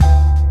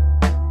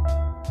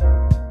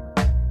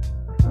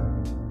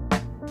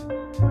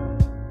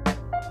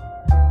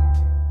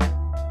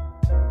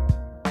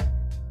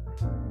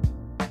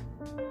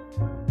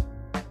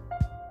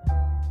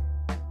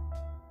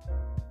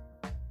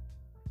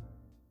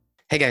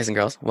Hey guys and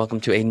girls, welcome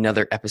to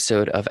another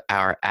episode of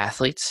Our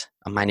Athletes.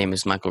 My name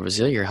is Michael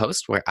Razil, your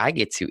host, where I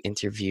get to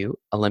interview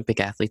Olympic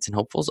athletes and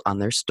hopefuls on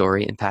their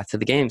story and path to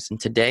the games. And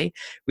today,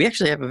 we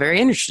actually have a very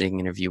interesting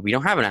interview. We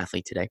don't have an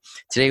athlete today.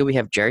 Today, we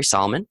have Jerry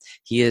Solomon.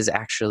 He is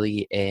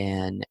actually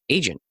an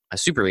agent, a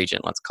super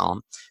agent, let's call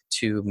him,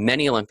 to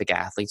many Olympic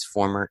athletes,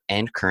 former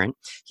and current.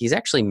 He's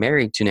actually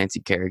married to Nancy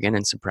Kerrigan,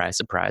 and surprise,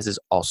 surprise, is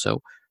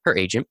also her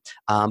agent.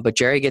 But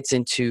Jerry gets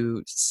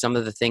into some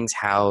of the things,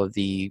 how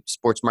the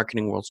sports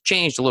marketing world's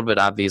changed a little bit,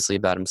 obviously,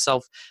 about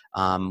himself,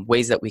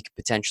 ways that we could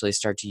potentially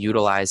start to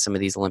utilize some of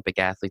these Olympic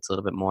athletes a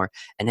little bit more.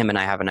 And him and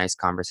I have a nice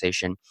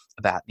conversation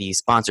about the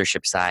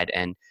sponsorship side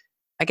and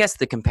I guess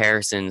the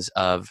comparisons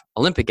of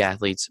Olympic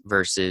athletes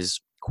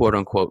versus quote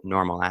unquote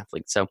normal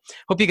athletes. So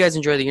hope you guys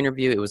enjoy the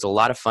interview. It was a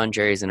lot of fun.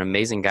 Jerry's an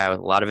amazing guy with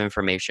a lot of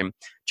information.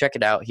 Check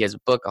it out. He has a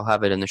book. I'll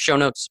have it in the show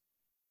notes.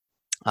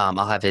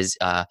 I'll have his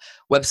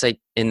website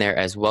in there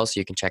as well, so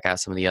you can check out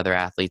some of the other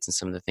athletes and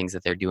some of the things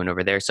that they're doing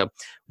over there. So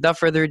without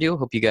further ado,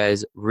 hope you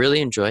guys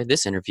really enjoy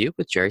this interview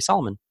with Jerry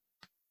Solomon.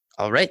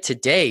 All right,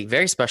 today,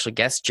 very special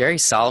guest, Jerry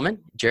Solomon.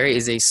 Jerry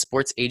is a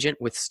sports agent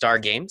with Star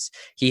Games.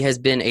 He has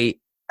been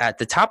at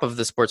the top of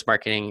the sports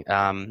marketing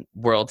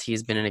world.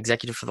 He's been an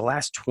executive for the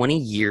last 20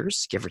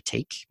 years, give or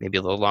take, maybe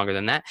a little longer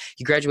than that.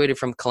 He graduated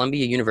from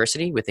Columbia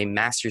University with a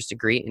master's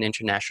degree in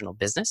international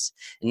business.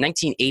 In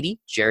 1980,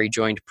 Jerry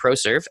joined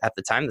ProServe, at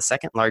the time the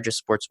second largest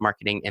sports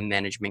marketing and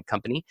management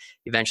company.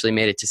 He eventually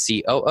made it to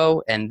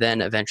COO and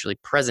then eventually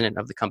president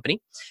of the company.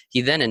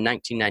 He then, in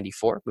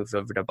 1994, moved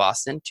over to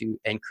Boston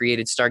and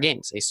created Star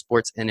Games, a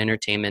sports and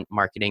entertainment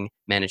marketing,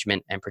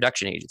 management, and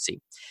production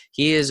agency.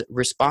 He is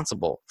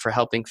responsible for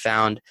helping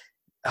found,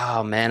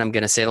 oh man, I'm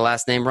going to say the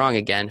last name wrong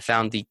again,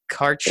 found the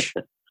Karch,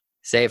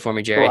 say it for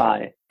me, Jerry.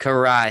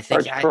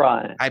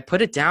 Karai. I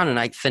put it down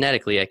and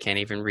phonetically, I can't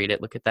even read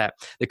it. Look at that.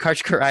 The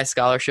Karch Karai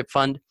Scholarship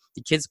Fund,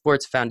 the Kids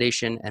Sports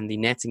Foundation, and the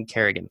Nancy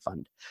Kerrigan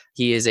Fund.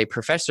 He is a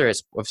professor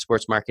of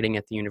sports marketing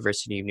at the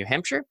University of New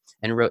Hampshire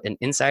and wrote an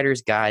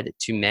insider's guide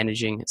to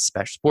managing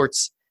special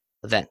sports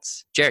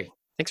events. Jerry,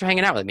 thanks for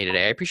hanging out with me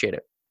today. I appreciate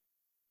it.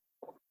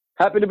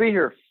 Happy to be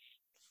here.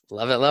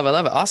 Love it, love it,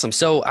 love it. Awesome.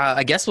 So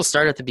I guess we'll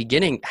start at the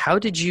beginning. How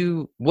did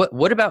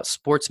what about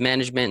sports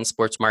management and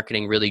sports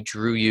marketing really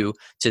drew you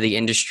to the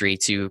industry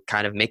to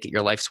kind of make it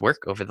your life's work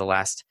over the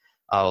last,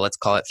 let's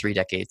call it 3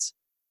 decades?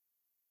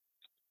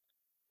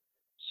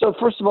 So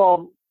first of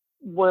all,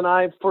 when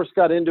I first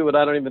got into it,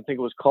 I don't even think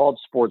it was called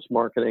sports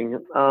marketing.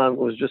 It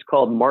was just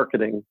called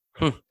marketing.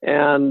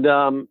 And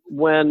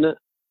when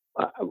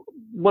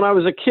I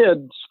was a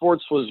kid,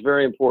 sports was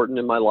very important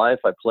in my life.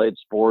 I played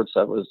sports.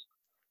 I was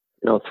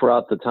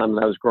throughout the time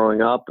that I was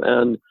growing up.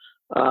 And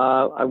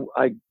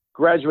I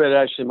graduated,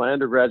 actually, my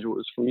undergraduate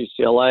was from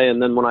UCLA.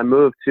 And then when I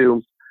moved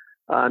to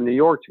New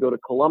York to go to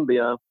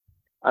Columbia,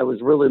 I was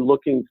really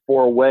looking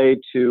for a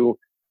way to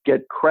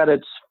get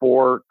credits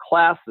for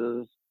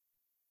classes,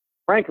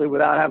 frankly,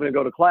 without having to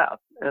go to class.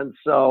 And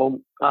so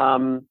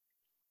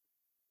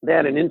they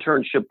had an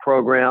internship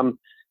program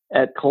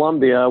at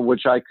Columbia,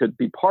 which I could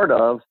be part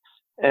of.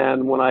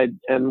 And when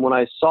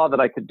I saw that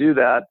I could do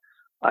that,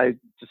 I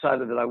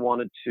decided that I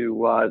wanted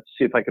to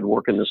see if I could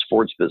work in the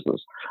sports business.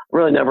 I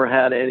really never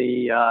had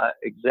any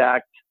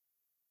exact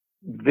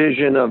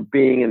vision of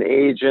being an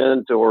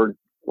agent or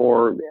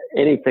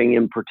anything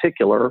in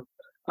particular.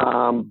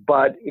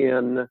 But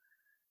in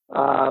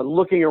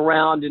looking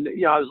around, and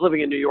I was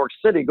living in New York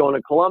City, going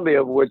to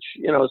Columbia, which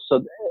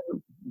so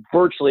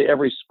virtually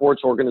every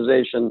sports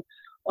organization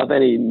of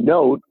any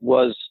note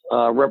was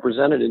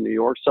represented in New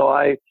York. So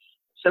I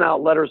sent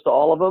out letters to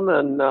all of them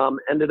and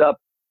ended up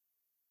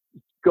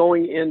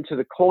going into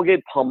the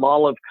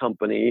Colgate-Palmolive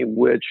company,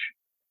 which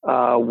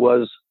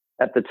was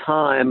at the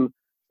time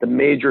the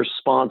major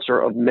sponsor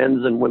of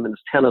men's and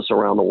women's tennis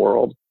around the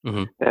world.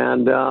 Mm-hmm.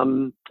 And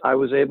I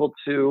was able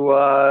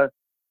to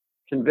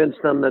convince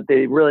them that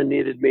they really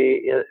needed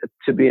me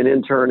to be an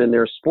intern in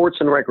their sports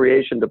and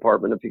recreation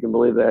department, if you can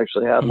believe they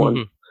actually had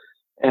one.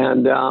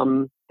 And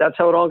that's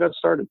how it all got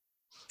started.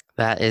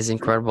 That is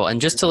incredible.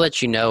 And just to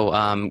let you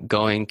know,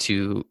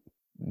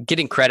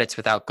 getting credits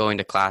without going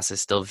to class is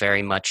still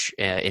very much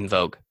in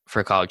vogue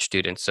for college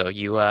students. So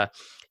the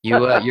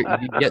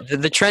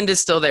trend is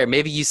still there.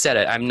 Maybe you said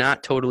it. I'm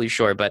not totally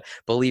sure, but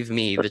believe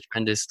me, the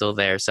trend is still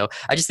there. So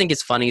I just think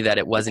it's funny that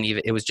it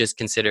was just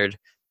considered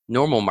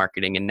normal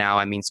marketing. And now,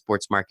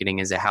 sports marketing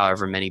is a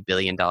however many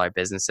billion-dollar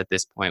business at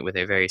this point with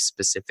a very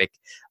specific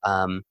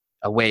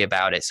a way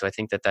about it. So I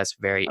think that that's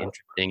very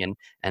interesting. And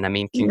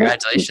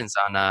congratulations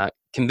on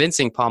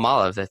convincing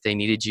Palmolive that they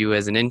needed you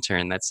as an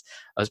intern. That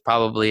was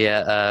probably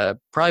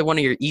probably one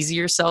of your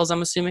easier sells,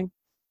 I'm assuming.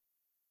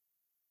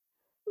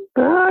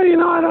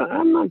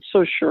 I'm not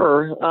so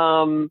sure.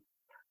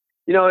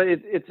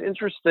 It's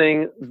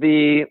interesting.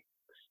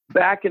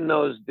 Back in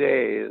those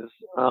days,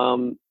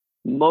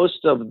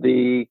 most of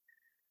the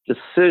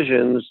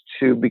decisions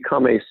to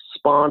become a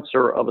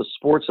sponsor of a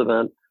sports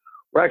event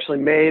were actually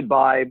made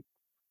by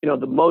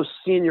the most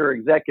senior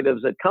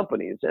executives at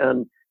companies,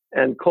 and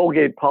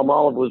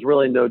Colgate-Palmolive was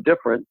really no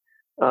different.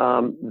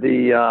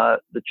 The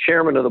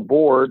chairman of the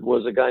board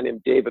was a guy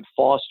named David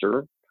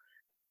Foster,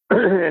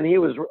 and he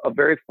was a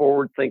very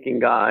forward-thinking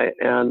guy,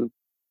 and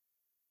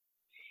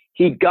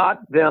he got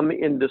them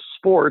into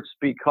sports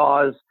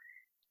because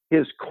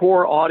his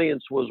core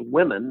audience was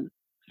women,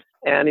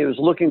 and he was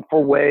looking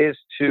for ways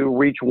to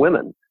reach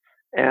women.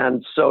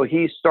 And so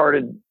he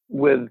started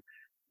with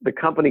the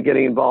company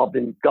getting involved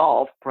in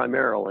golf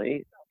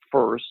primarily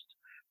first,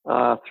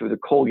 through the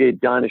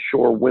Colgate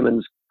Dynashore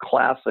Women's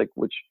Classic,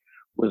 which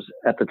was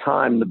at the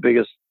time the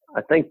biggest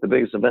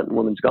event in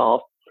women's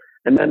golf.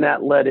 And then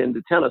that led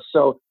into tennis.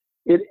 So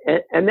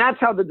and that's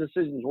how the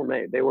decisions were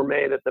made. They were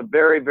made at the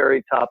very,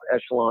 very top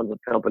echelons of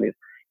companies.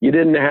 You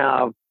didn't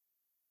have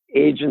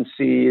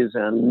agencies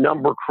and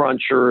number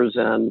crunchers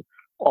and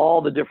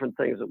all the different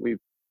things that we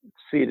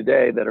see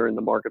today that are in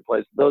the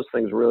marketplace. Those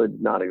things really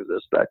did not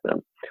exist back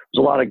then. There's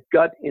a lot of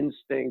gut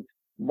instinct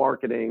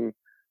marketing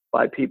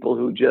by people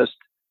who just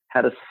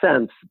had a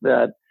sense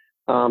that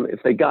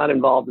if they got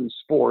involved in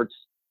sports,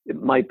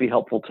 it might be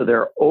helpful to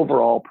their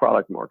overall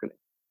product marketing.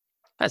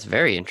 That's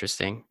very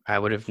interesting. I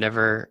would have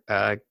never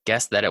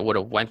guessed that it would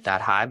have went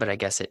that high, but I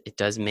guess it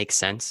does make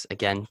sense.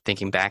 Again,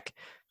 thinking back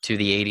to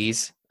the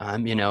 80s,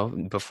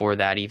 before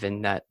that,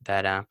 even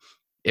that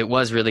it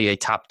was really a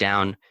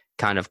top-down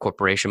kind of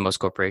corporation. Most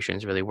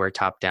corporations really were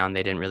top-down.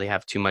 They didn't really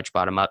have too much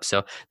bottom-up.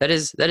 So that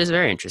is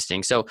very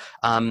interesting. So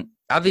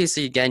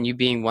obviously, again, you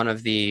being one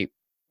of the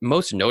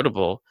most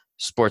notable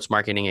sports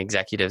marketing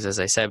executives, as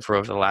I said, for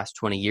over the last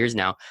 20 years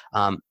now,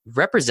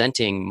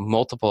 representing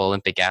multiple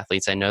Olympic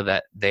athletes. I know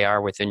that they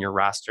are within your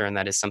roster, and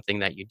that is something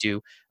that you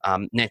do.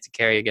 Nancy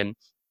Kerrigan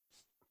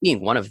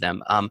being one of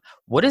them.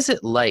 What is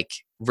it like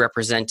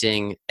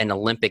representing an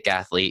Olympic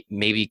athlete,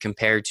 maybe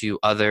compared to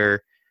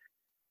other,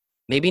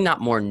 maybe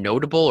not more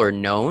notable or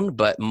known,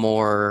 but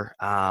more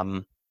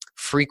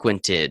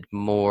frequented,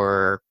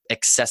 more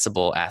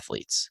accessible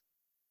athletes?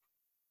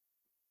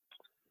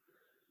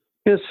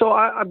 Yeah, so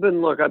I've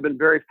been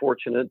very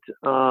fortunate.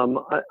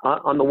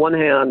 On the one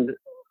hand,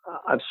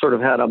 I've sort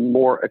of had a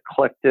more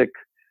eclectic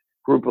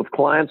group of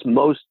clients.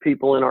 Most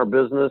people in our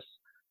business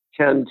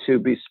tend to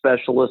be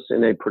specialists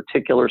in a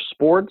particular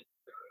sport.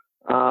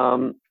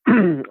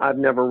 I've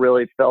never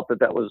really felt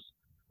that was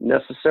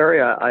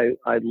necessary.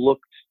 I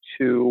looked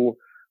to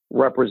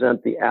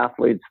represent the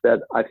athletes that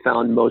I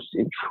found most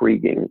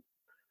intriguing.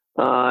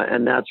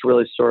 And that's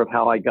really sort of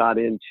how I got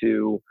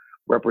into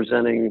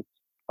representing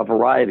a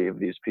variety of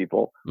these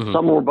people. Mm-hmm.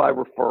 Some were by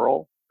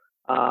referral.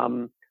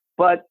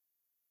 But,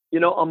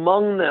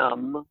 among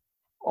them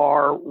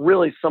are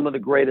really some of the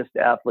greatest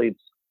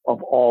athletes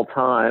of all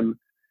time,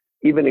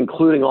 even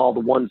including all the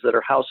ones that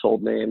are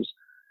household names.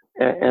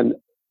 And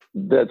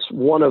that's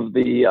one of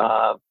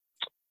the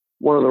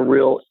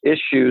real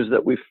issues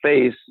that we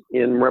face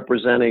in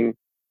representing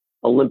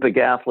Olympic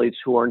athletes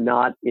who are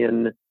not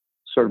in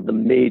sort of the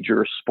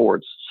major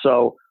sports.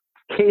 So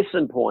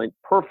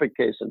perfect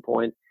case in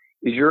point,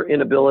 is your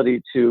inability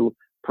to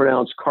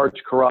pronounce Karch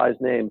Karai's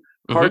name.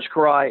 Mm-hmm. Karch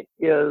Karai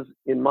is,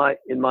 in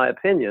my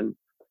opinion,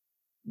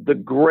 the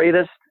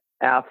greatest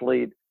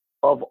athlete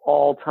of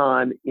all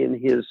time in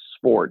his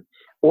sport,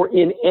 or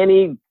in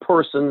any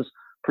person's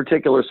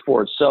particular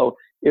sport. So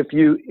if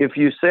you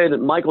say that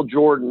Michael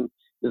Jordan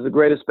is the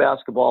greatest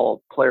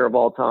basketball player of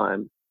all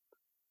time,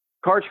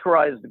 Karch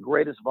Karai is the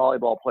greatest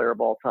volleyball player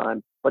of all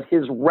time, but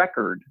his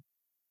record,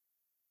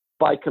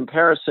 by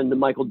comparison to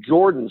Michael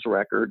Jordan's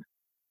record,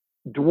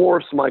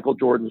 dwarfs Michael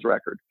Jordan's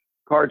record.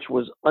 Karch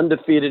was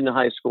undefeated in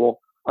high school,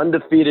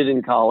 undefeated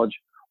in college,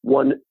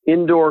 won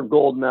indoor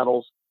gold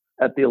medals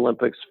at the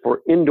Olympics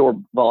for indoor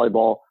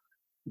volleyball,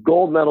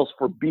 gold medals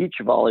for beach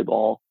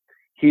volleyball.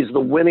 He's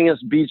the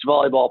winningest beach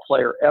volleyball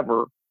player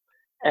ever.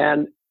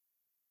 And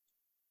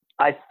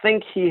I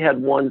think he had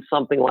won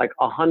something like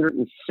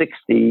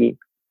 160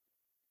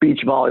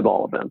 beach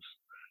volleyball events.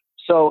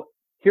 So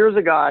here's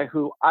a guy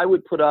who I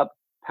would put up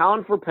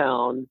pound for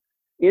pound,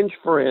 inch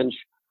for inch,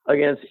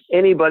 against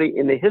anybody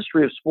in the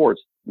history of sports,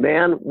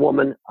 man,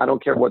 woman, I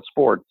don't care what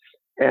sport.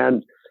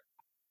 And,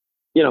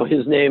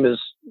 his name is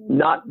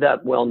not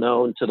that well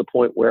known to the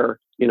point where,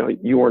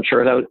 you weren't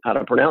sure how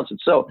to pronounce it.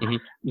 So mm-hmm.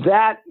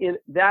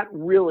 that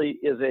really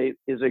is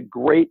a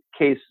great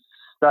case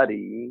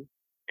study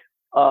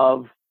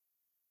of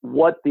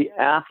what the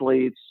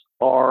athletes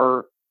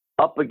are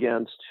up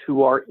against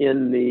who are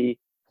in the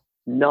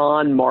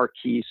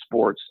non-marquee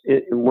sports.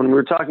 When we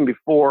were talking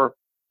before,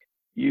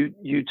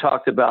 you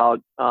talked about,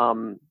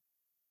 I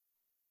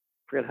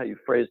forget how you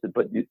phrased it,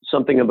 but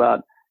something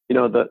about,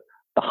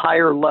 the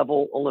higher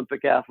level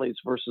Olympic athletes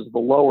versus the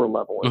lower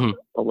level mm-hmm.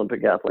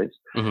 Olympic athletes.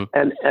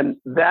 Mm-hmm. And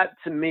that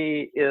to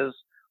me is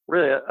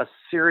really a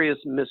serious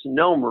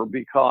misnomer,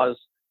 because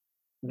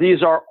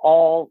these are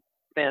all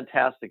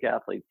fantastic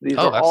athletes. These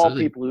are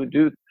absolutely. All people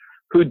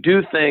who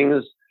do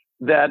things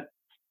that,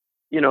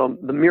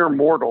 the mere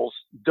mortals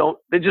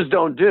just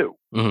don't do.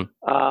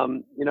 Mm-hmm.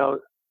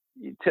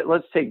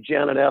 Let's take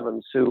Janet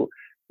Evans, who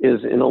is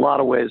in a lot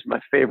of ways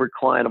my favorite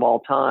client of all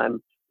time,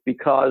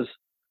 because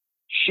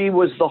she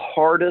was the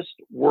hardest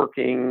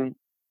working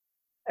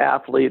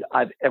athlete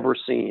I've ever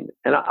seen.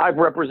 And I've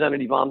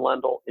represented Ivan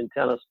Lendl in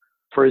tennis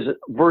for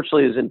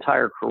virtually his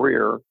entire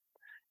career.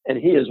 And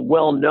he is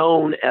well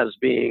known as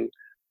being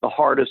the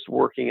hardest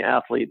working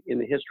athlete in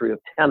the history of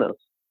tennis.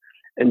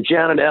 And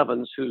Janet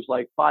Evans, who's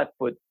like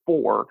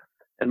 5'4"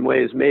 and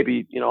weighs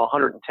maybe,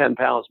 110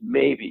 pounds,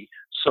 maybe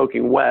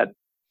soaking wet.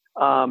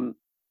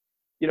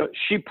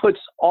 She puts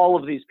all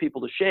of these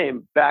people to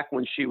shame back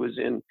when she was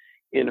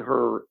in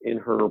her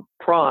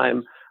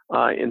prime,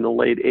 in the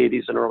late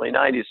 80s and early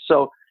 90s.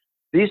 So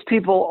these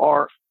people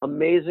are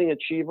amazing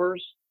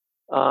achievers.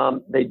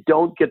 They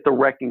don't get the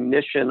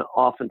recognition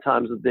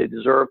oftentimes that they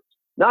deserve,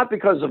 not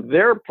because of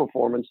their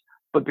performance,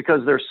 but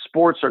because their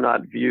sports are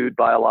not viewed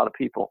by a lot of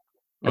people.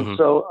 Mm-hmm.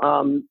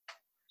 And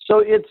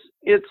so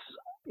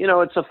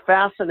it's a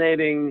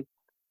fascinating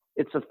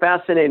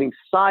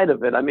side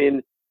of it. I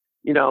mean,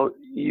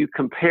 you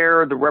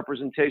compare the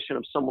representation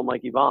of someone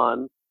like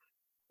Ivan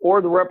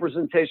or the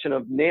representation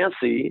of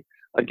Nancy,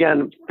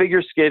 again,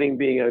 figure skating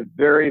being a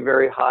very,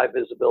 very high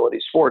visibility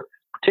sport,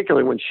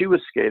 particularly when she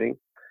was skating.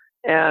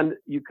 And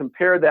you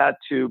compare that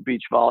to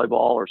beach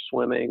volleyball or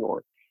swimming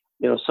or,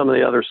 some of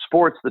the other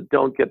sports that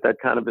don't get that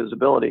kind of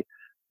visibility.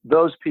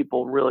 Those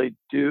people really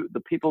do. The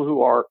people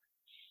who are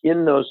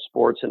in those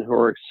sports and who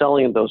are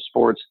excelling in those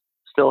sports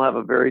still have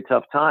a very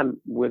tough time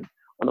on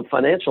the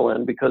financial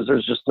end because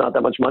there's just not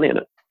that much money in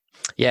it.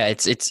 Yeah,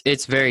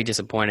 it's very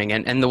disappointing.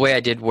 And the way I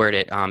did word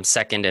it,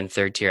 second and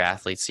third tier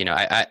athletes,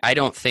 I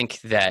don't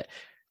think that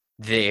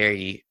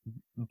they,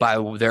 by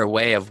their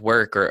way of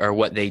work or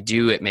what they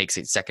do, it makes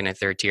it second and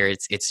third tier.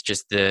 It's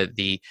just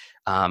the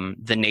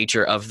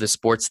nature of the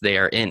sports they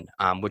are in,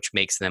 which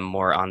makes them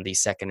more on the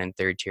second and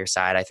third tier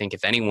side. I think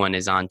if anyone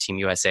is on Team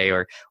USA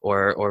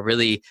or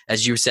really,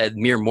 as you said,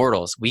 mere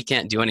mortals, we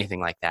can't do anything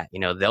like that.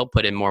 They'll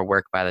put in more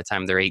work by the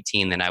time they're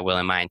 18 than I will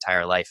in my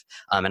entire life.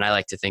 And I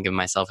like to think of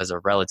myself as a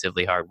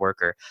relatively hard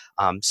worker.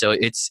 So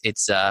it's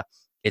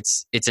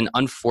an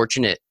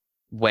unfortunate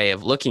way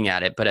of looking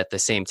at it, but at the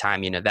same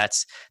time,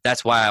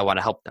 that's why I want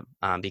to help them,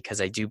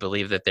 because I do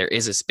believe that there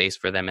is a space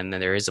for them and that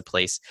there is a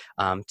place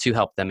to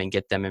help them and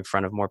get them in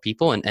front of more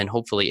people and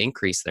hopefully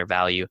increase their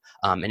value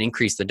and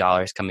increase the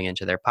dollars coming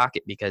into their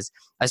pocket. Because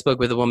I spoke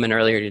with a woman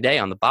earlier today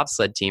on the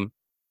bobsled team.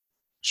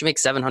 She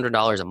makes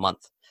 $700 a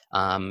month.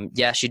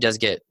 Yeah, she does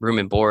get room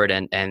and board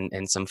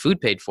and some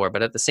food paid for,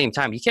 but at the same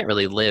time, you can't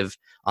really live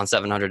on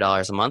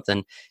 $700 a month,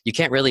 and you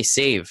can't really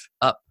save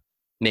up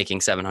making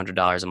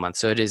 $700 a month.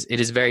 So it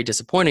is very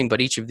disappointing,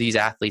 but each of these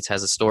athletes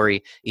has a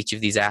story. Each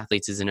of these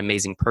athletes is an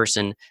amazing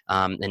person,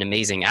 an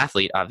amazing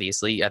athlete,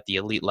 obviously at the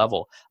elite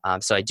level.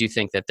 So I do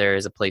think that there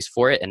is a place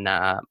for it. And,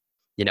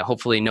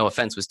 hopefully no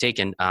offense was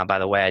taken by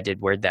the way I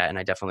did word that. And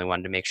I definitely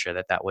wanted to make sure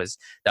that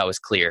was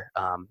clear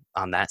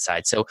on that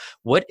side. So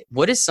what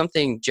is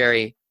something,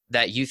 Jerry,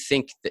 that you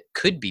think that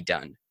could be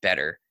done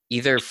better,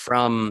 either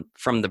from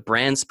the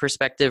brand's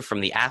perspective, from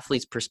the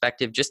athlete's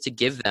perspective, just to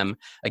give them,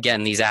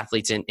 again, these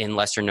athletes in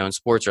lesser known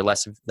sports or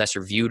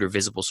lesser viewed or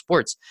visible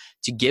sports,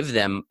 to give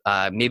them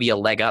maybe a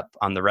leg up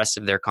on the rest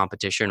of their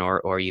competition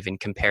or even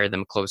compare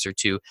them closer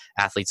to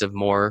athletes of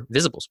more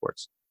visible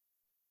sports?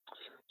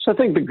 So I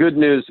think the good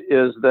news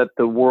is that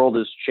the world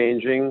is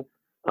changing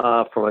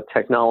from a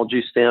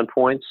technology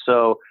standpoint.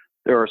 So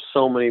there are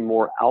so many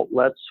more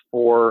outlets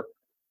for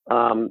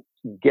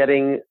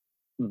getting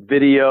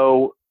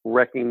video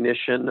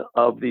recognition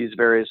of these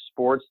various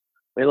sports.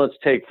 I mean, let's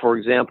take, for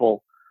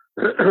example,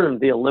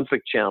 the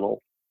Olympic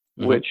Channel,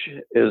 mm-hmm. which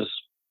is,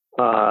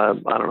 I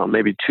don't know,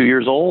 maybe 2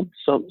 years old,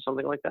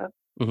 something like that.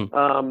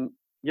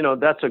 Mm-hmm.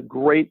 That's a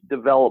great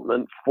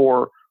development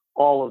for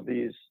all of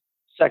these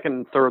second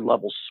and third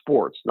level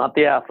sports, not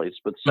the athletes,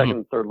 but second mm-hmm.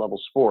 and third level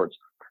sports.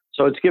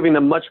 So it's giving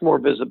them much more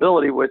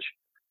visibility, which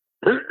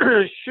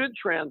should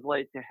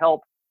translate to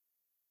help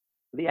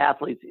the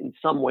athletes in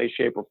some way,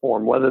 shape, or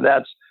form, whether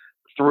that's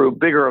through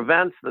bigger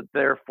events that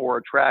therefore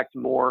attract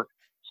more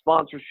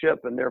sponsorship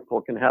and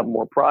therefore can have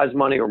more prize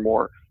money or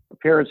more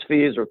appearance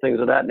fees or things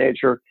of that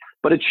nature.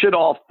 But it should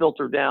all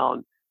filter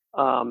down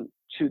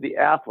to the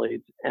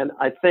athletes. And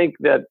I think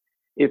that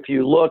if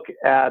you look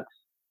at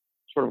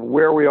sort of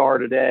where we are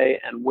today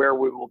and where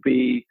we will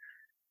be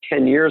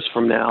 10 years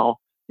from now,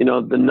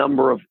 the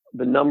number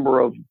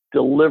of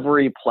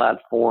delivery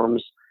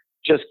platforms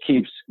just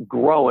keeps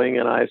growing.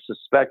 And I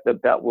suspect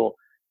that will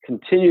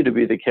continue to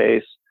be the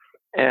case.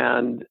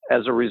 And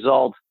as a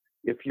result,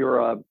 if you're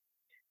a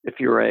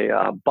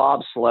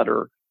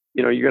bobsledder,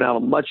 you're going to have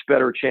a much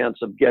better chance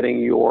of getting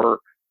your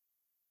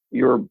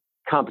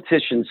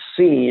competition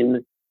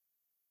seen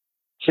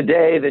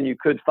today than you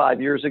could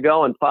 5 years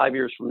ago. And 5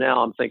 years from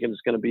now, I'm thinking it's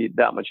going to be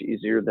that much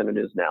easier than it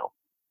is now.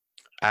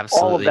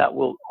 Absolutely. All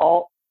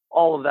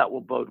of that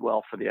will bode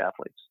well for the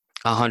athletes.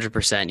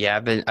 100%. Yeah,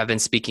 I've been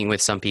speaking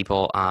with some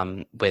people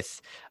I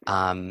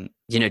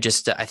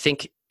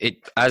think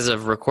as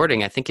of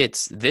recording, I think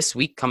it's this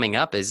week coming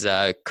up is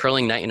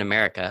Curling Night in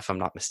America, if I'm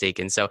not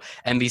mistaken. So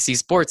NBC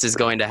Sports is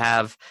going to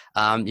have,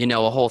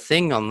 a whole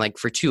thing on like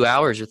for 2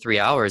 hours or 3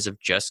 hours of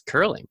just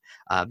curling,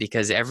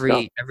 because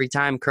every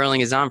time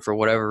curling is on for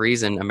whatever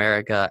reason,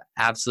 America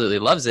absolutely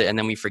loves it, and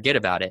then we forget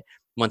about it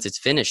once it's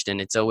finished.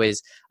 And it's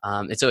always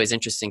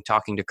interesting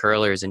talking to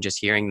curlers and just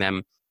hearing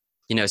them,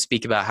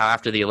 speak about how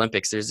after the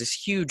Olympics, there's this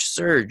huge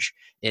surge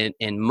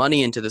in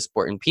money into the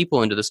sport and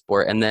people into the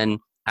sport. And then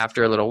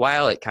after a little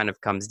while, it kind of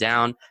comes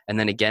down. And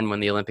then again, when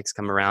the Olympics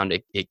come around,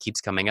 it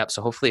keeps coming up.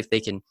 So hopefully if they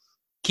can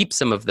keep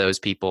some of those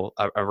people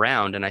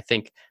around, and I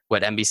think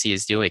what NBC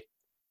is doing,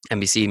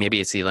 NBC, maybe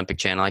it's the Olympic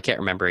Channel, I can't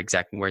remember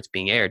exactly where it's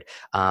being aired,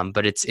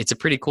 but it's a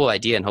pretty cool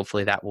idea, and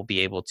hopefully that will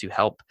be able to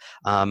help.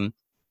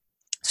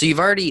 So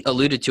you've already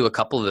alluded to a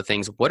couple of the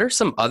things. What are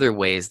some other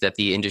ways that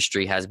the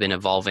industry has been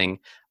evolving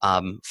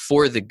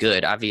for the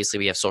good? Obviously,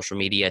 we have social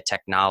media,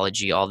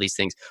 technology, all these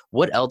things.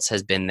 What else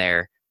has been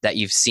there that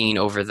you've seen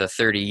over the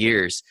 30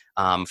 years,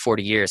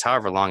 40 years,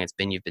 however long it's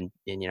been you've been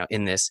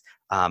in this?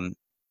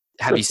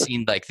 Have you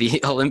seen like you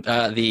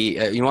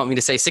want me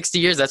to say 60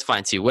 years? That's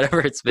fine too.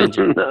 Whatever it's been.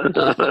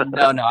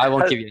 No, I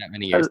won't give you that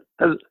many years.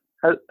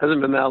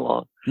 Hasn't been that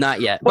long. Not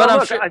yet, well,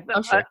 but look,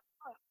 I'm sure.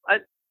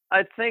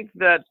 I think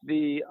that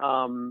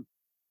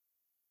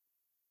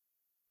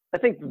I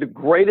think the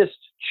greatest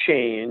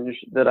change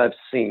that I've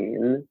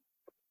seen,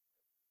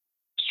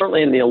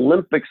 certainly in the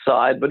Olympic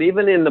side, but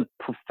even in the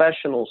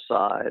professional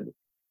side,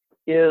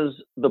 is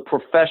the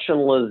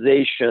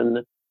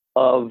professionalization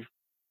of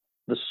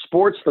the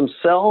sports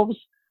themselves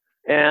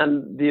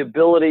and the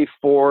ability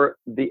for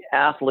the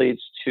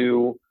athletes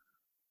to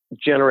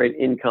generate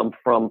income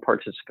from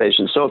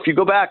participation. So if you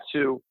go back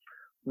to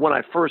when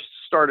I first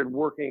started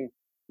working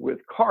with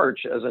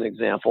Karch as an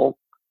example,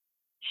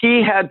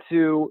 he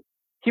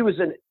was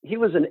an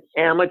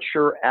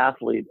amateur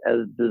athlete as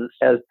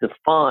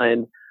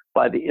defined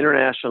by the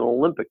International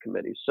Olympic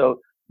Committee.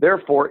 So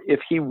therefore, if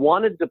he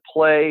wanted to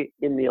play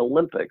in the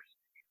Olympics,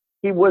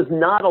 he was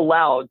not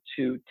allowed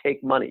to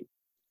take money.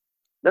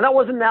 Now that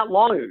wasn't that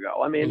long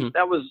ago. I mean,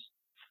 that was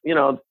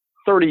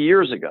 30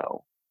 years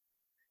ago.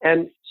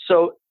 And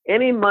so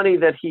any money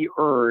that he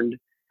earned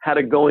had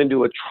to go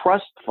into a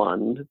trust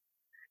fund.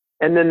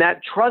 And then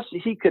that trust,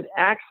 he could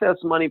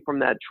access money from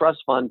that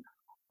trust fund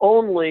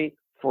only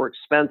for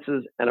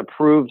expenses and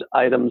approved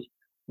items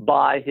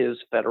by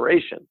his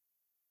federation.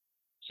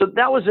 So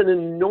that was an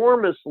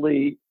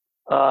enormously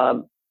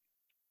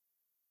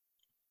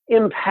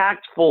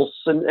impactful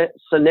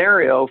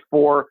scenario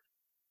for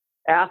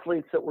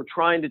athletes that were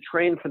trying to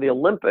train for the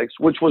Olympics,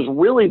 which was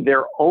really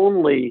their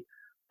only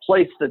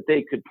place that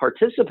they could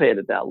participate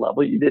at that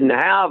level. You didn't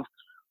have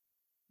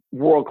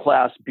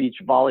world-class beach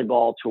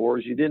volleyball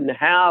tours. You didn't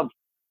have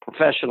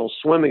professional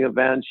swimming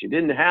events. You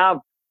didn't have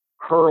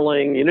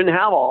curling. You didn't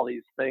have all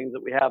these things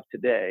that we have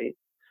today.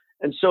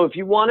 And so if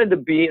you wanted to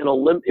be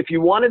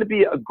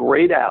a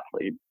great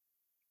athlete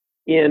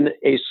in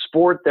a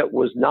sport that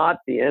was not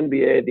the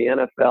NBA,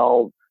 the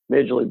NFL,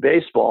 Major League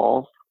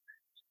Baseball,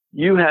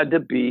 you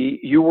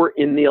were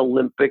in the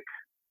Olympic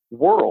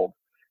world.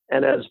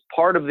 And as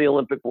part of the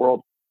Olympic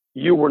world,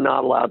 you were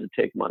not allowed to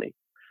take money.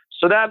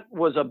 So that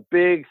was a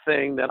big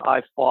thing that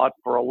I fought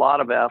for a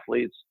lot of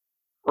athletes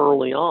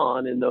early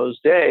on in those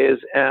days.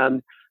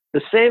 And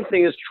the same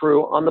thing is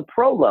true on the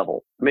pro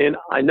level. I mean,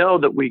 I know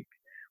that we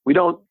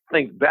don't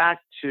think back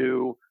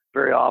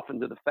very often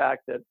to the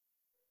fact that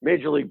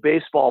Major League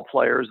Baseball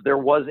players, there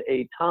was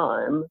a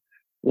time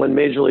when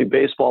Major League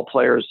Baseball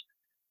players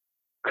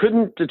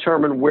couldn't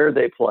determine where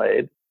they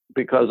played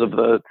because of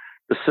the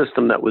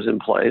system that was in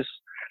place.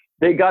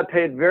 They got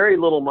paid very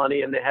little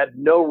money and they had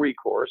no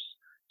recourse.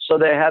 So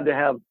they had to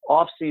have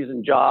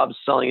off-season jobs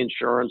selling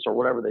insurance or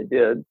whatever they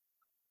did.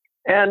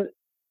 And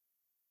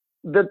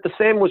the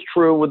same was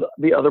true with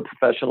the other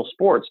professional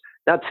sports.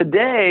 Now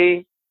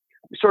today,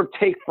 we sort of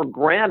take for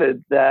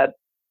granted that,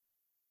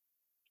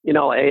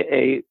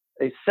 a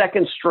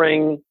second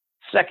string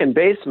second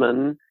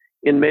baseman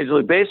in Major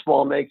League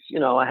Baseball makes,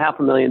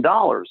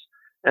 $500,000.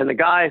 And the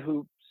guy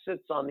who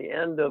sits on the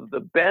end of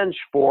the bench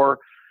for,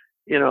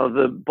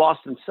 the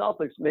Boston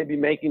Celtics may be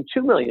making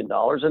 $2 million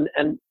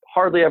and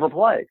hardly ever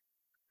play.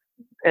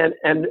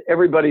 And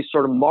everybody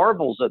sort of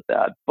marvels at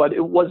that. But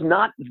it was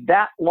not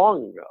that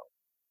long ago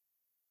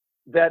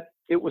that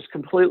it was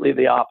completely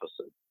the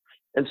opposite.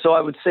 And so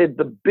I would say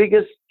the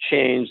biggest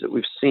change that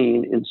we've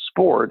seen in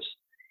sports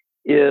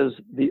is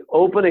the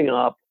opening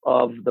up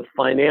of the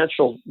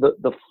financial,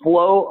 the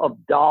flow of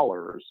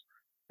dollars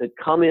that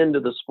come into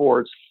the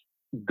sports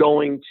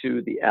going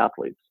to the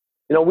athletes.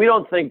 We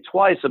don't think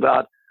twice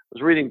about, I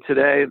was reading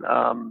today,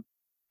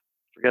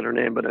 forget her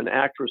name, but an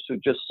actress who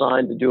just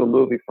signed to do a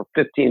movie for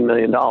 $15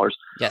 million.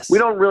 Yes. We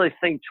don't really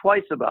think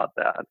twice about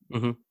that.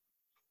 Mm-hmm.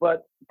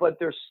 But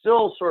there's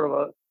still sort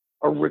of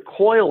a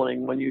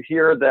recoiling when you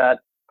hear that,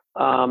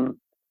 an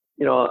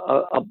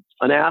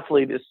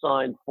athlete is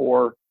signed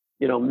for,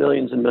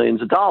 millions and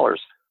millions of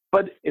dollars.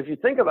 But if you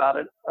think about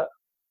it,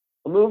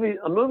 a movie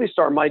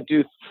star might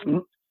do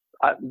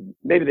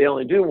maybe they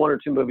only do 1 or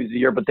 2 movies a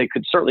year, but they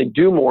could certainly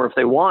do more if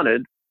they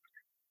wanted.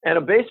 And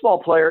a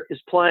baseball player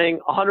is playing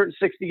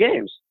 160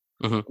 games.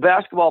 Mm-hmm. A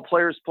basketball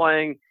player is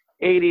playing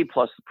 80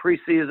 plus the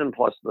preseason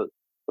plus the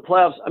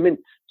playoffs. I mean,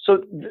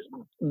 so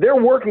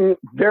they're working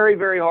very,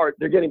 very hard.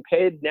 They're getting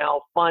paid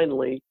now,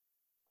 finally,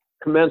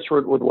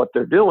 commensurate with what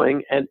they're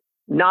doing, and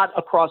not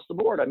across the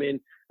board. I mean,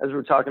 as we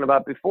were talking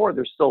about before,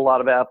 there's still a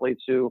lot of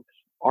athletes who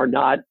are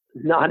not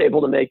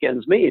able to make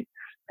ends meet.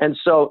 And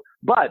so,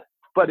 but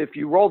if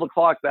you roll the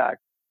clock back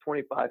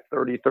 25,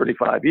 30,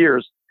 35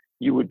 years,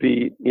 you would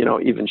be,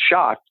 even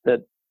shocked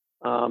that,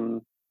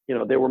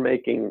 they were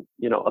making,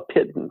 a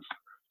pittance.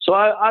 So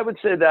I would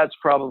say that's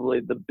probably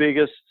the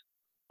biggest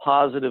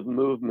positive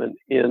movement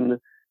in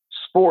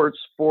sports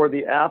for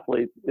the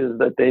athletes, is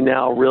that they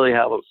now really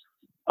have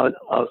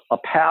a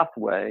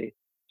pathway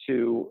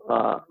to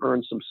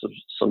earn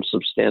some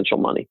substantial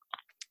money.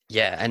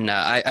 Yeah, and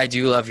I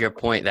do love your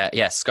point that,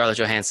 yes, Scarlett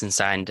Johansson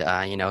signed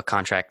a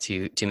contract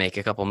to make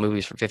a couple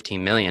movies for $15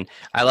 million.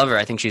 I love her.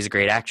 I think she's a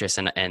great actress,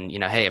 and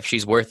hey, if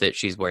she's worth it,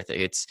 she's worth it.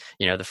 It's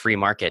the free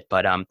market.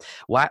 But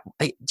why?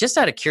 Just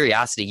out of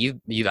curiosity,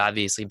 you've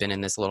obviously been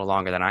in this a little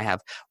longer than I have.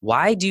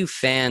 Why do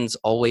fans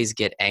always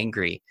get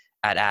angry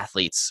at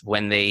athletes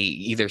when they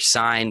either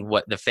sign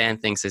what the fan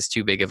thinks is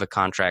too big of a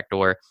contract,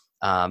 or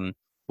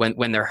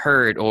when they're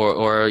hurt,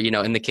 or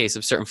in the case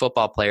of certain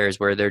football players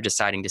where they're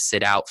deciding to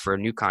sit out for a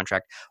new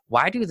contract?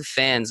 Why do the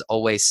fans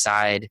always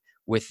side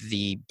with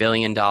the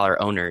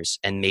billion-dollar owners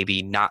and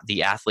maybe not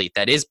the athlete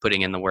that is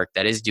putting in the work,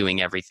 that is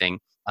doing everything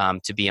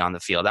to be on the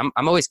field? I'm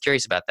always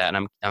curious about that,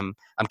 and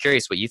I'm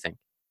curious what you think.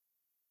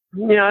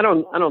 Yeah, I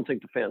don't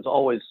think the fans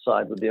always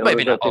side with the owners.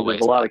 Maybe not always.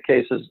 There's a lot of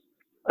cases.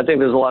 I think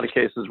there's a lot of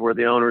cases where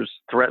the owners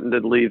threaten to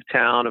leave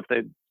town if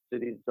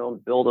cities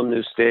don't build them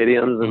new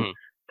stadiums and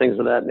things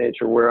of that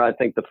nature, where I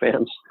think the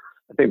fans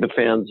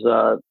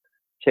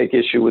take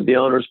issue with the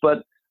owners.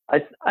 But I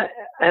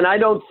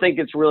don't think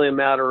it's really a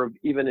matter of,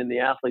 even in the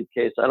athlete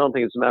case, I don't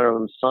think it's a matter of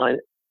them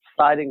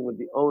siding with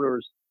the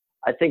owners.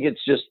 I think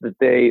it's just that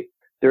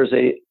there's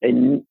a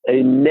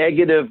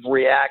negative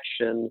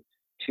reaction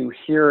to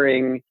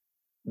hearing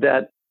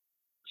that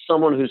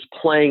someone who's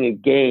playing a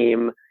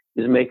game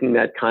is making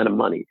that kind of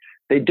money.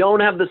 They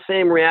don't have the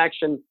same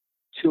reaction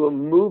to a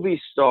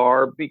movie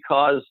star,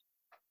 because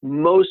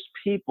most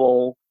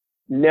people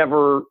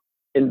never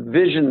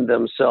envisioned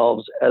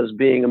themselves as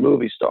being a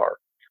movie star.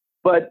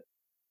 But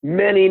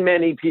many,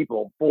 many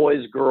people,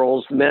 boys,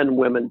 girls, men,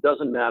 women,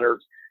 doesn't matter,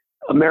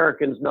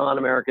 Americans,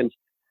 non-Americans,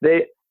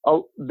 they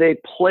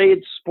played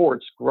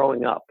sports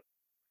growing up.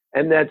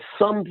 And at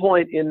some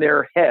point in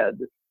their head,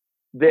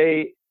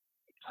 they,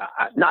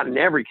 not in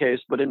every case,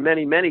 but in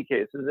many, many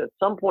cases, at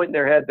some point in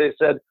their head, they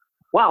said,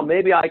 wow,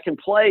 maybe I can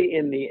play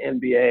in the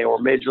NBA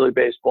or Major League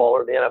Baseball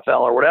or the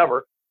NFL or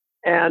whatever.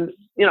 And,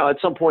 at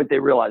some point they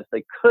realized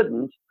they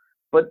couldn't,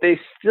 but they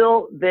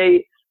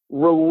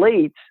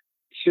relate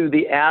to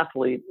the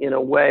athlete in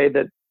a way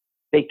that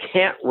they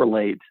can't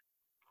relate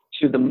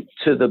to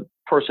the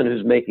person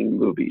who's making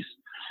movies.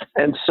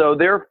 And so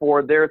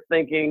therefore they're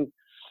thinking,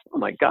 oh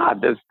my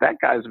God, that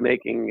guy's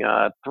making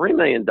 $3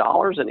 million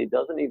and he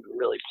doesn't even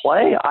really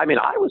play. I mean,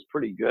 I was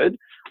pretty good.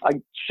 I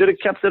should have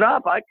kept it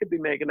up. I could be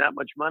making that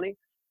much money.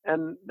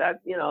 And that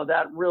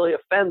really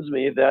offends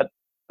me, that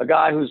a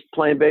guy who's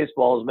playing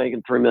baseball is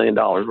making $3 million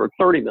or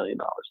 $30 million.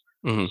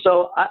 Mm-hmm.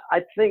 So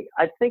I think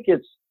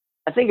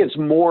it's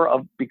more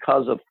of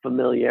because of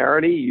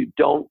familiarity. You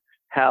don't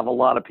have a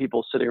lot of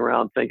people sitting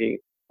around thinking,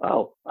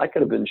 oh, I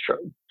could have been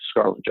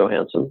Scarlett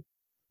Johansson.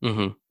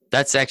 Mm-hmm.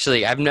 That's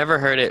actually, I've never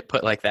heard it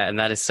put like that. And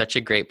that is such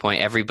a great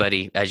point.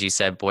 Everybody, as you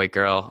said, boy,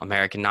 girl,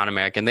 American,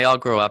 non-American, they all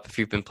grow up. If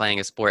you've been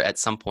playing a sport at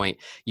some point,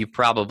 you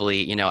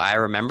probably, I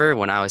remember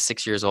when I was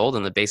 6 years old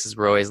and the bases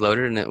were always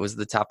loaded and it was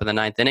the top of the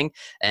 9th inning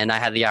and I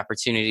had the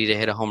opportunity to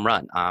hit a home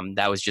run.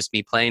 That was just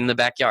me playing in the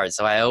backyard.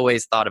 So I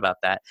always thought about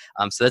that.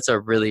 So that's a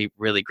really,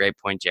 really great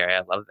point, Jerry.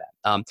 I love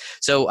that.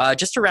 So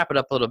just to wrap it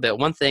up a little bit,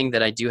 one thing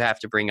that I do have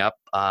to bring up,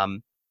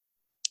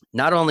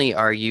 not only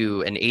are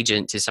you an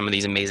agent to some of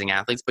these amazing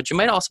athletes, but you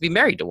might also be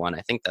married to one. I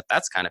think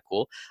that's kind of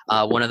cool.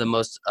 One of the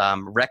most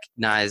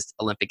recognized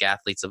Olympic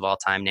athletes of all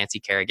time,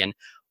 Nancy Kerrigan.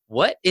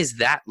 What is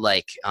that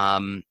like?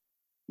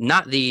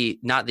 Not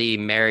the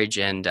marriage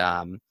and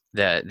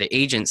the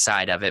agent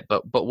side of it,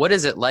 but what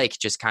is it like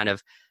just kind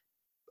of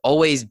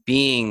always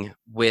being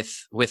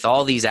with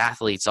all these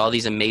athletes, all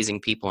these amazing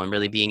people, and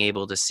really being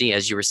able to see,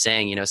 as you were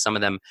saying, some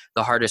of them,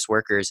 the hardest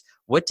workers.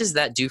 What does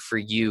that do for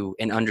you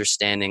in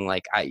understanding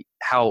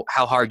how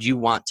hard you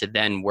want to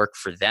then work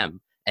for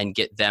them and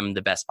get them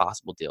the best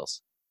possible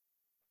deals?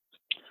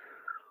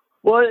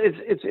 Well,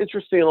 it's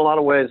interesting in a lot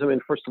of ways. I mean,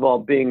 first of all,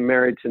 being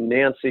married to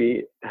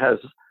Nancy has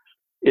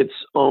its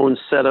own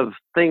set of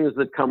things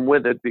that come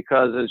with it,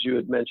 because as you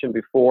had mentioned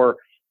before,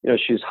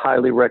 she's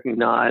highly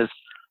recognized.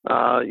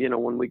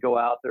 When we go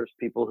out, there's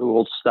people who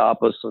will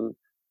stop us and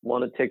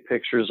want to take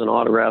pictures and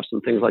autographs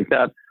and things like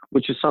that,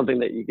 which is something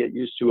that you get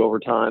used to over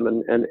time.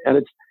 And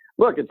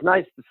it's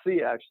nice to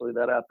see actually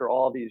that after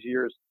all these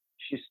years,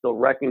 she's still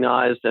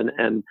recognized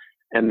and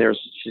and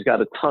she's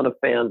got a ton of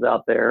fans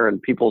out there,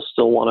 and people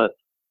still want to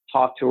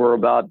talk to her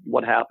about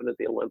what happened at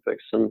the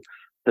Olympics and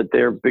that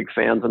they're big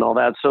fans and all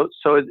that. So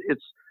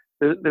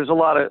there's a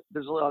lot of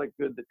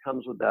good that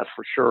comes with that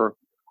for sure.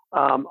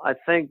 I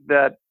think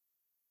that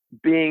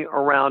being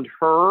around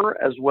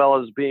her as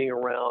well as being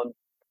around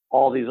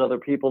all these other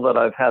people that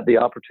I've had the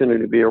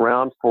opportunity to be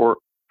around for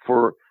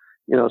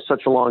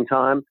such a long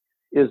time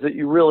is that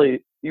you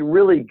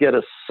really get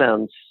a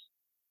sense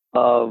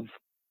of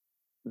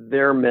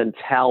their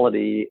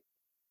mentality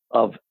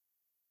of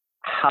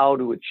how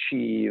to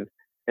achieve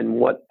and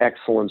what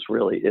excellence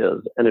really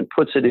is. And it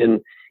puts it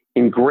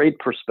in great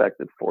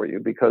perspective for you,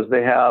 because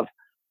they have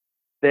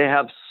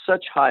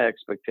such high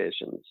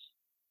expectations,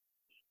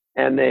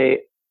 and they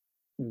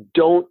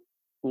don't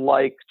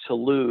like to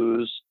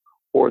lose,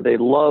 or they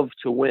love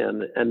to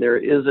win. And there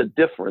is a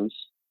difference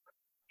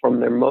from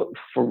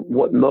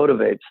what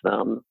motivates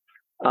them.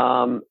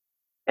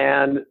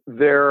 And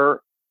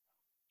their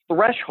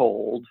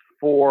threshold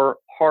for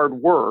hard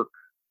work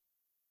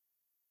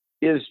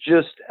is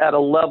just at a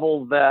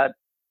level that,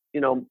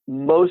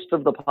 most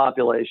of the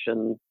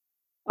population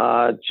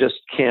just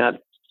can't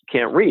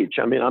reach.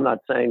 I mean, I'm not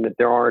saying that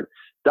there aren't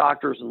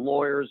doctors and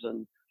lawyers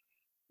and,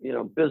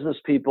 business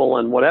people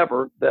and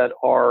whatever that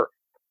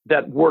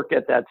work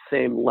at that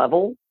same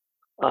level.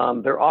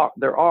 There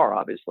are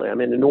obviously. I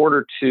mean, in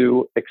order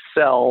to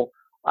excel,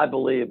 I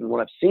believe, and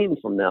what I've seen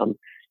from them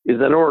is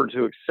that in order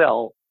to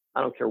excel,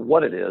 I don't care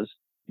what it is,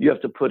 you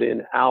have to put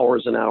in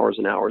hours and hours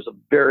and hours of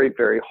very,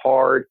 very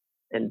hard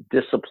and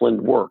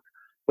disciplined work.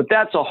 But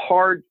that's a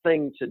hard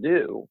thing to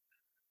do.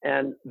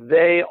 And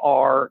they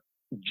are,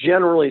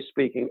 generally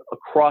speaking,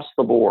 across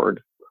the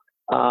board,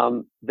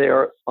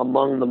 they're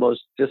among the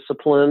most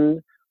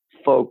disciplined,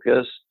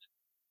 focused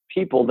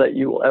people that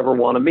you will ever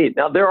want to meet.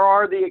 Now, there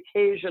are the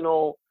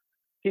occasional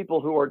people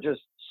who are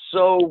just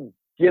so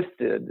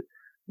gifted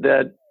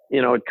that,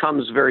 it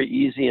comes very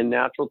easy and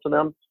natural to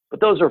them. But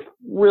those are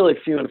really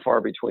few and far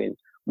between.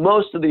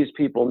 Most of these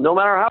people, no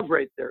matter how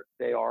great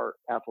they are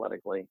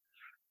athletically,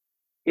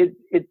 it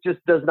just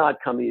does not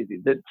come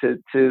easy.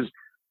 To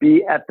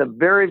be at the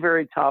very,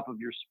 very top of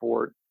your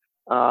sport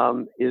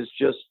is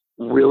just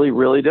really,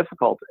 really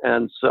difficult.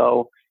 And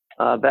so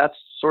that's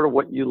sort of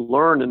what you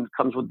learn, and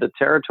comes with the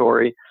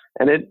territory.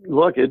 And it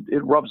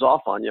rubs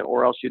off on you,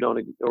 or else you're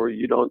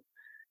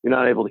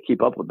not able to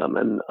keep up with them.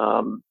 And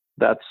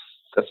that's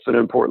been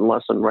an important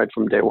lesson right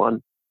from day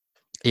one.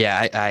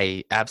 Yeah,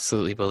 I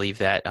absolutely believe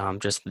that.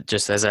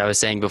 Just as I was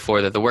saying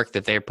before, that the work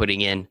that they're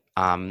putting in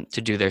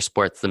to do their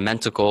sports, the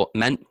mental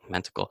and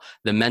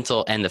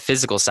the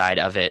physical side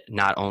of it,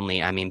 not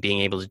only, I mean, being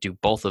able to do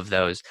both of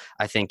those,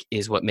 I think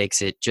is what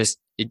makes it just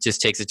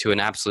takes it to an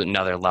absolute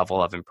another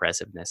level of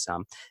impressiveness.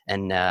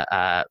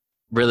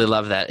 Really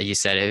love that you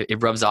said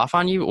it rubs off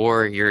on you,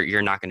 or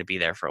you're not going to be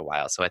there for a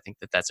while. So I think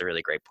that's a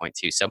really great point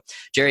too. So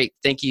Jerry,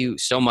 thank you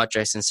so much.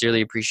 I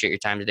sincerely appreciate your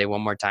time today. One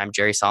more time,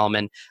 Jerry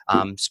Solomon,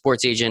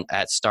 sports agent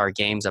at Star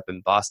Games up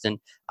in Boston.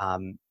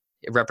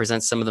 It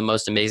represents some of the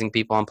most amazing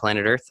people on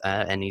planet Earth,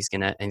 and he's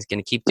gonna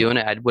keep doing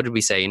it. What did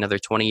we say? Another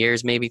 20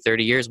 years, maybe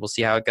 30 years. We'll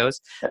see how it goes.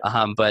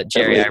 But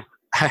Jerry,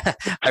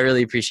 I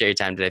really appreciate your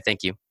time today.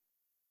 Thank you.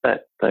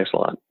 Thanks a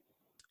lot.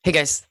 Hey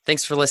guys,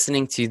 thanks for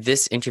listening to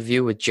this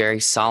interview with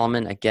Jerry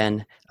Solomon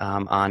again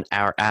on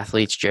Our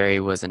Athletes. Jerry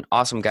was an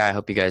awesome guy. I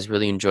hope you guys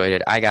really enjoyed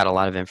it. I got a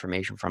lot of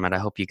information from it. I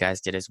hope you guys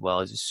did as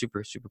well. He's a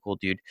super, super cool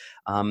dude.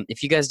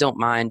 If you guys don't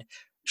mind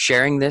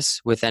sharing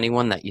this with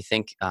anyone that you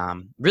think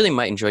really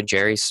might enjoy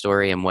Jerry's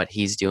story and what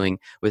he's doing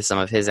with some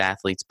of his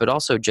athletes, but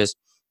also just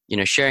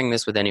sharing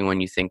this with anyone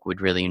you think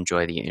would really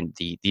enjoy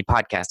the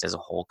podcast as a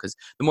whole, because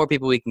the more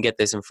people we can get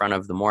this in front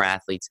of, the more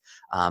athletes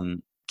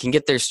can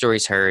get their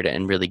stories heard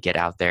and really get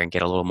out there and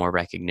get a little more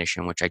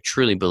recognition, which I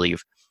truly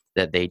believe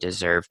that they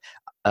deserve.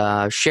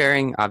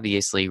 Sharing,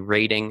 obviously,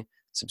 rating,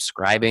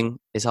 subscribing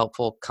is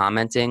helpful,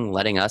 commenting,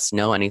 letting us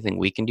know anything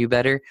we can do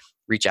better.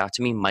 Reach out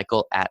to me,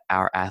 Michael at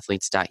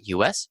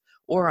ourathletes.us,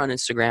 or on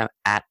Instagram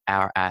at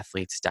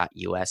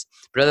ourathletes.us.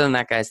 But other than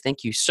that, guys,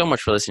 thank you so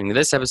much for listening to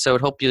this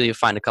episode. Hopefully you'll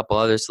find a couple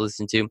others to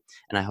listen to,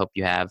 and I hope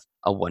you have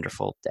a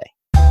wonderful day.